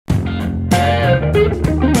We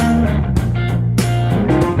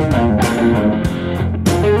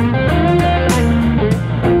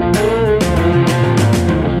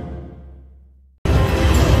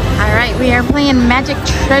are playing Magic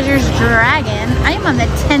Treasures Dragon. I am on the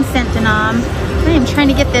 10-cent denom. I am trying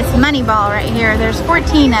to get this money ball right here. There's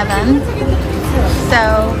 14 of them.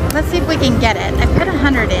 So let's see if we can get it. I put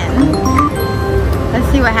 100 in.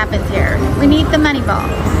 Let's see what happens here. We need the money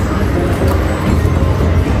balls.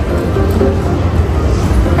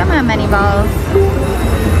 Come on, money balls.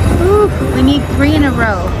 Ooh, we need 3 in a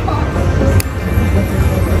row.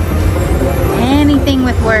 Anything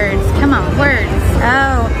with words. Come on, words.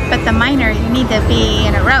 Oh, but the minor, you need to be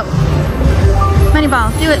in a row. Money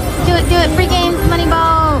ball, do it, do it, do it. Free games, money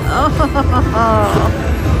ball. Oh,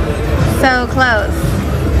 so close.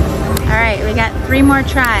 All right, we got 3 more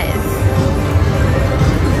tries.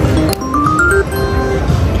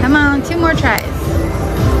 Come on, 2 more tries.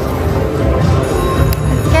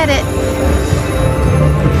 Let's get it.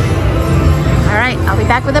 All right, I'll be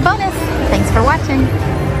back with a bonus. Thanks for watching.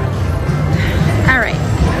 All right,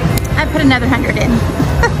 I put another 100 in.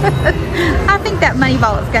 I think that money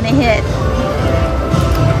ball is gonna hit.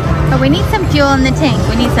 But we need some fuel in the tank.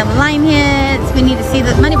 We need some line hits. We need to see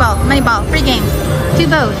the money ball, free games. Do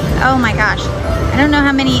both. Oh my gosh. I don't know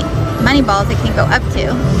how many money balls it can go up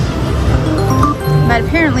to. But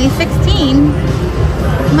apparently 16.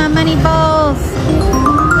 Come on, money balls.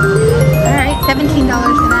 All right, $17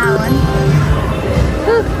 for that one.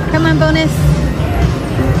 Whew, come on, bonus.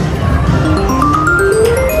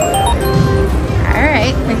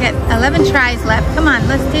 Alright, we got 11 tries left. Come on,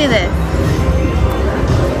 let's do this.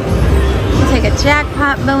 We'll take a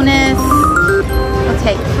jackpot bonus. We'll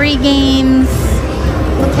take free games.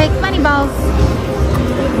 We'll take money balls.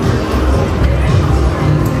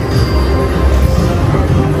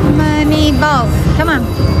 Money balls. Come on.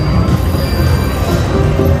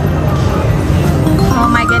 Oh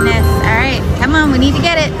my goodness. Alright, come on, we need to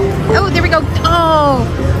get it. Oh, there we go. Oh,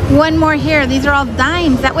 one more here. These are all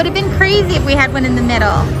dimes. That would have been crazy if we had one in the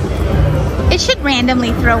middle. It should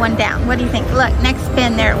randomly throw one down. What do you think? Look, next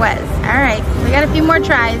spin, there it was. Alright, we got a few more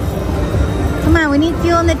tries. Come on, we need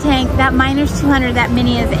fuel in the tank. That miner's 200, that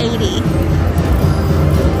mini is 80.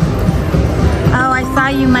 Oh, I saw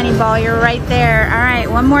you, money ball. You're right there. Alright,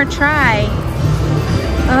 one more try.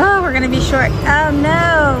 Oh, we're gonna be short. Oh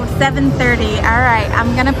no, 730. All right,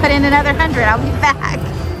 I'm gonna put in another 100. I'll be back.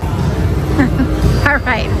 All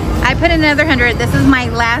right, I put in another 100. This is my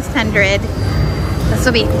last 100. This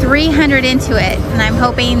will be 300 into it, and I'm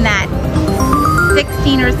hoping that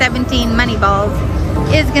 16 or 17 money balls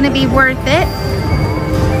is gonna be worth it.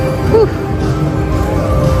 Whew.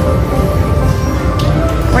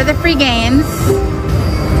 Or the free games,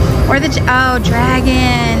 or the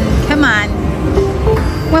dragon. Come on.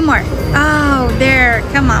 One more. Oh, there.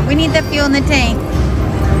 Come on. We need the fuel in the tank.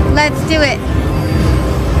 Let's do it.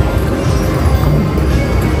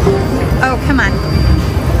 Oh, come on.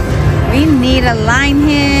 We need a line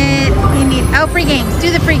hit. We need, oh, free games. Do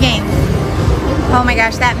the free games. Oh my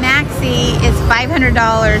gosh, that maxi is $500.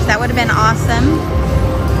 That would have been awesome.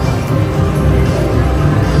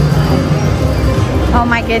 Oh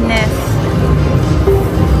my goodness.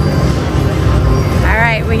 All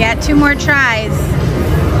right, we got 2 more tries.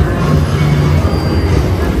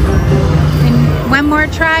 One more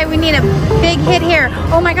try. We need a big hit here.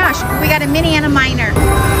 Oh my gosh, we got a mini and a minor.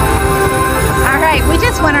 All right, we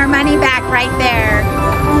just won our money back right there.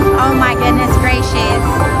 Oh my goodness gracious.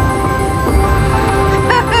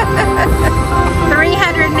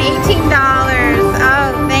 $318.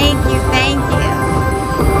 Oh, thank you, thank you.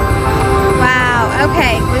 Wow,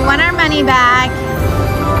 okay, we won our money back.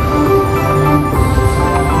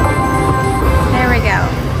 There we go.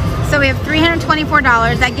 So we have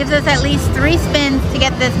 $324. That gives us at least 3 spins to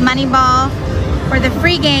get this money ball, or the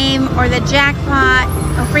free game, or the jackpot.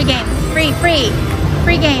 Oh, free games. Free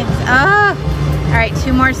games. Oh. All right,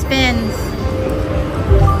 2 more spins.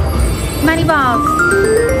 Money balls.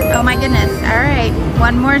 Oh my goodness. All right,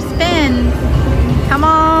 1 more spin. Come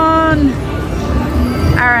on.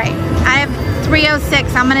 All right, I have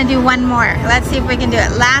 306. I'm gonna do 1 more. Let's see if we can do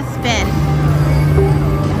it. Last spin.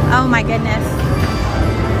 Oh my goodness.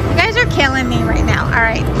 You guys are killing me right now. All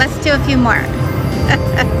right, let's do a few more.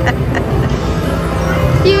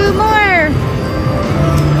 Few more.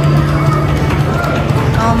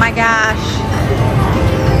 Oh my gosh.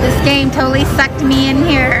 This game totally sucked me in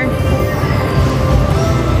here.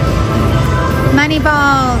 Money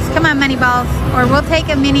balls. Come on, money balls. Or we'll take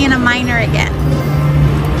a mini and a minor again.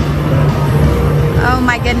 Oh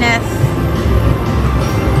my goodness.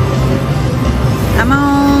 Come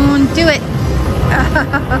on, do it.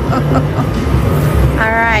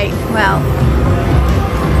 All right, well.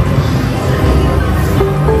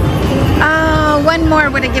 Oh, one more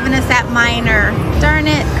would have given us that minor. Darn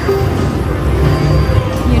it.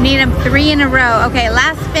 You need them 3 in a row. Okay,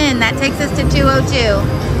 last spin. That takes us to 202.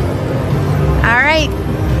 All right.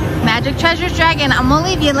 Magic Treasures Dragon. I'm going to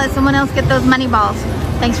leave you and let someone else get those money balls.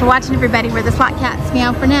 Thanks for watching, everybody. We're the Slot Cats.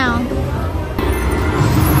 Meow for now.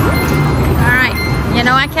 All right. You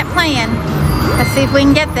know, I kept playing. Let's see if we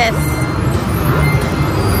can get this.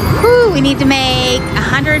 Whew, we need to make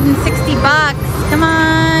 160 bucks. Come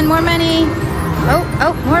on, more money.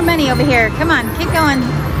 Oh, more money over here. Come on, keep going.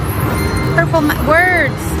 Purple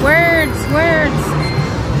words.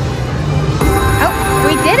 Oh,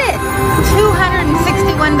 we did it.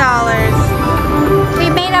 $261. We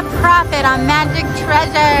made a profit on Magic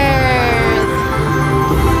Treasures.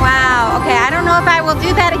 Wow. Okay, I don't know if I will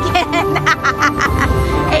do that again.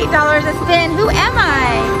 $8 a spin. Who am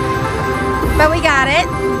I? But we got it.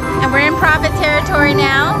 And we're in profit territory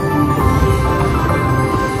now.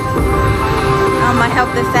 I'm gonna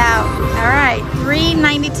help this out. All right,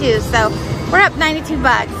 $3.92. So we're up 92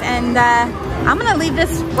 bucks. And I'm gonna leave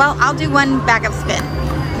this, well, I'll do one backup spin.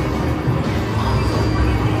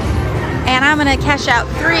 And I'm gonna cash out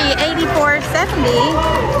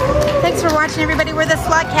 $384.70. Thanks for watching, everybody. We're the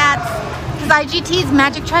Slot Cats. This is IGT's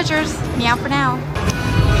Magic Treasures. Meow for now.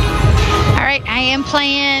 All right, I am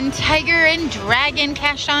playing Tiger and Dragon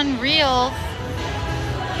Cash on Reels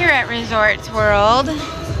here at Resorts World.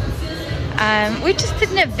 We just did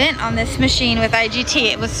an event on this machine with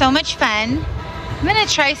IGT. It was so much fun. I'm gonna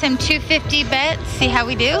try some 250 bets, see how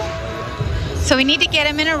we do. So we need to get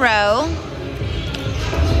them in a row.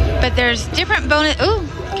 But there's different bonus. Ooh,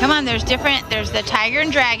 come on, there's the Tiger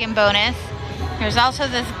and Dragon bonus. There's also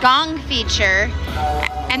this gong feature.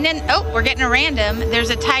 And then, oh, we're getting a random. There's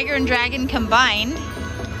a Tiger and Dragon combined.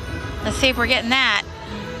 Let's see if we're getting that.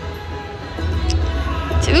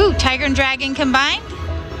 Ooh, Tiger and Dragon combined.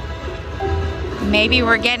 Maybe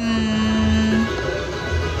we're getting,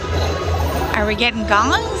 are we getting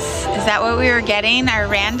gongs? Is that what we were getting, our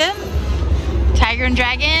random? Tiger and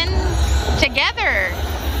Dragon together.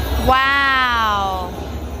 Wow.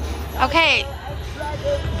 Okay.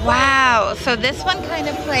 Wow. So this one kind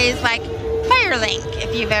of plays like Firelink,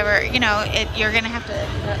 if you've ever, you know, you're gonna have to,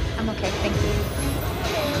 I'm okay, thank you.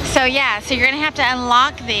 So yeah, so you're gonna have to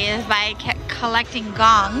unlock these by collecting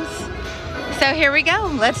gongs. So here we go,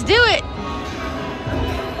 let's do it.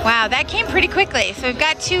 Wow, that came pretty quickly. So we've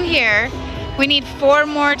got 2 here. We need 4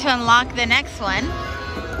 more to unlock the next one.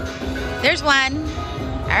 There's one.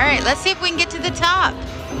 All right, let's see if we can get to the top.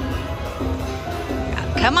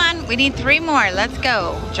 Come on, we need 3 more, let's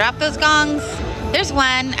go. Drop those gongs. There's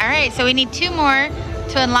one. All right, so we need 2 more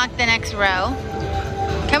to unlock the next row.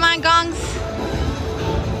 Come on, gongs.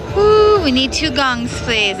 Woo, we need 2 gongs,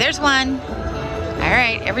 please. There's one. All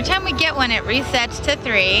right, every time we get one, it resets to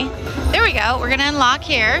 3. There we go, we're gonna unlock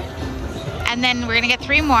here. And then we're gonna get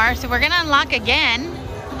 3 more, so we're gonna unlock again.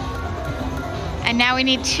 And now we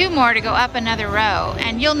need 2 more to go up another row.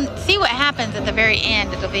 And you'll see what happens at the very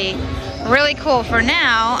end. It'll be really cool. For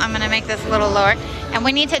now, I'm gonna make this a little lower. And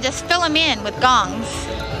we need to just fill them in with gongs.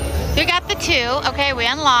 We got the 2, okay, we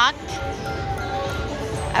unlocked.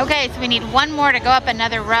 Okay, so we need 1 more to go up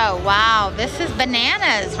another row. Wow, this is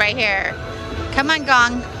bananas right here. Come on,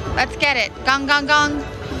 gong, let's get it. Gong, gong, gong.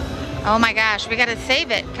 Oh my gosh, we gotta save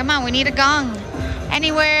it. Come on, we need a gong.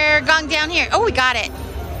 Anywhere, gong down here. Oh, we got it.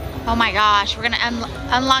 Oh my gosh, we're gonna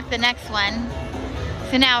unlock the next one.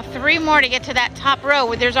 So now 3 more to get to that top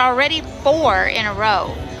row. There's already 4 in a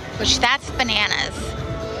row, which that's bananas.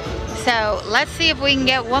 So let's see if we can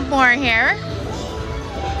get 1 more here.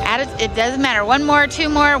 It doesn't matter, 1 more, 2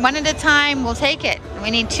 more, 1 at a time, we'll take it. We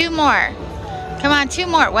need 2 more. Come on, 2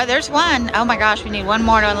 more. Well, there's 1. Oh my gosh, we need 1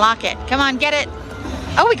 more to unlock it. Come on, get it.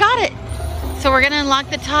 Oh, we got it. So we're gonna unlock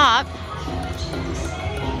the top.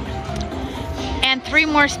 And 3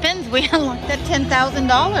 more spins, we unlocked that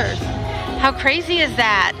 $10,000. How crazy is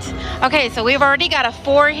that? Okay, so we've already got a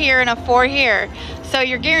 4 here and a 4 here. So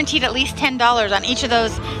you're guaranteed at least $10 on each of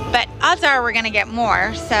those, but odds are we're gonna get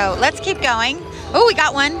more. So let's keep going. Oh, we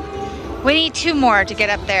got 1. We need 2 more to get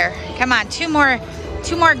up there. Come on, 2 more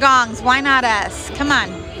gongs. Why not us? Come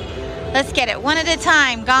on, let's get it 1 at a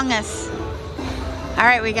time. Gong us. All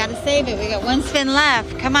right, we gotta save it. We got 1 spin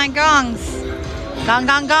left. Come on, gongs. Gong,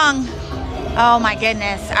 gong, gong. Oh my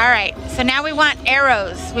goodness. All right, so now we want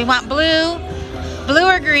arrows. We want blue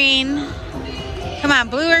or green. Come on,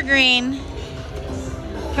 blue or green.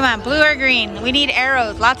 Come on, blue or green. We need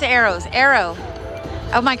arrows, lots of arrows. Arrow.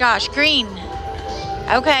 Oh my gosh, green.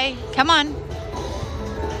 Okay, come on.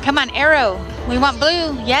 Come on, arrow. We want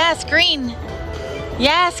blue. Yes, green.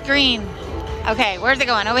 Yes, green. Okay, where's it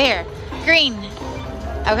going? Over here. Green.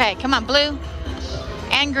 Okay, come on, blue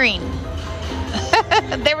and green.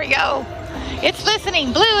 There we go. It's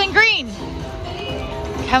listening, blue and green.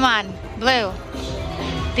 Come on, blue.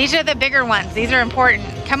 These are the bigger ones. These are important.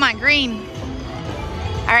 Come on, green.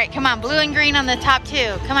 All right, come on, blue and green on the top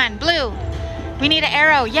two. Come on, blue. We need an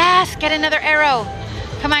arrow. Yes, get another arrow.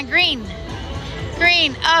 Come on, green.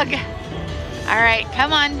 Green, ugh. All right,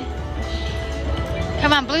 come on.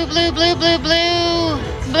 Come on, blue, blue, blue, blue, blue.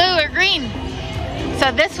 Blue or green.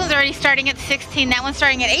 So this one's already starting at 16. That one's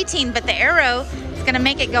starting at 18, but the arrow is gonna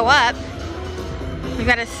make it go up. We've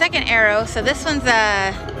got a second arrow. So this one's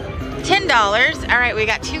 $10. All right, we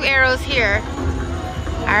got 2 arrows here.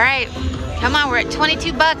 All right, come on, we're at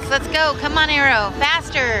 22 bucks. Let's go, come on, arrow,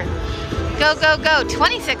 faster. Go, go, go,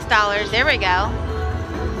 $26, there we go.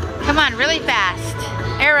 Come on, really fast.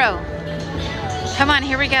 Arrow. Come on,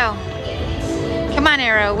 here we go. Come on,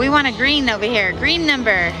 arrow. We want a green over here. Green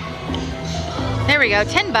number. There we go,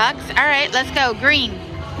 10 bucks. All right, let's go, green.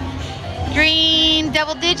 Green,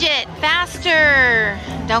 double digit, faster.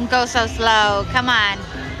 Don't go so slow, come on.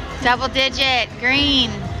 Double digit, green.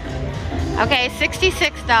 Okay,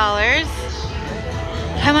 $66.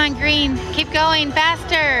 Come on, green, keep going,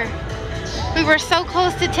 faster. We were so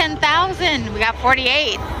close to 10,000. We got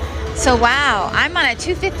 48. So wow, I'm on a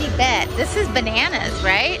 250 bet. This is bananas,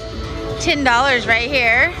 right? $10 right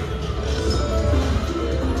here.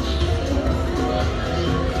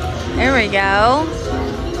 There we go.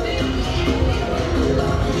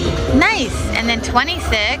 Nice, and then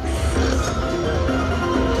 26.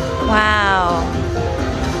 Wow.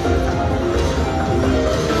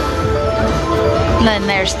 Then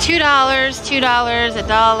there's $2, $2,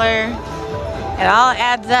 $1. It all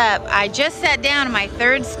adds up. I just sat down on my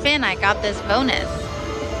 3rd spin. I got this bonus.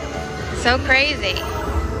 So crazy.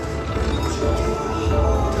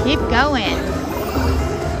 Keep going.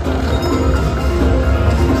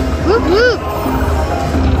 Whoop whoop.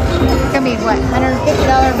 It's gonna be what,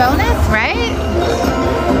 $150 bonus, right?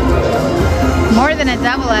 More than a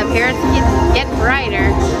double up here. It's getting brighter.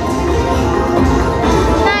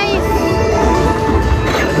 Nice.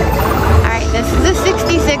 Alright, this is a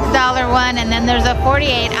 $66 one, and then there's a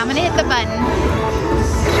 48. I'm gonna hit the button.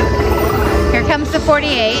 Here comes the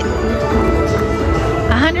 48.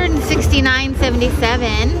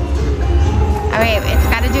 $169.77. Alright, it's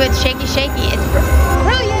gotta do its shaky shaky. It's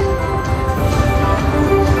brilliant.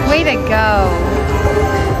 Way to go.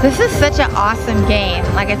 This is such an awesome game.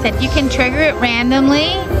 Like I said, you can trigger it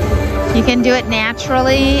randomly. You can do it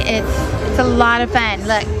naturally. It's a lot of fun.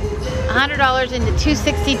 Look, $100 into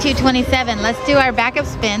 260, 227. Let's do our backup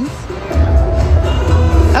spins.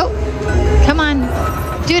 Oh, come on.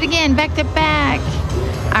 Do it again, back to back.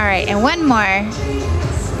 All right, and one more.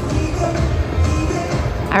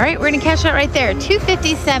 All right, we're gonna cash out right there.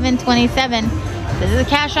 257.27. This is a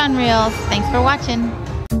cash on reels. Thanks for watching.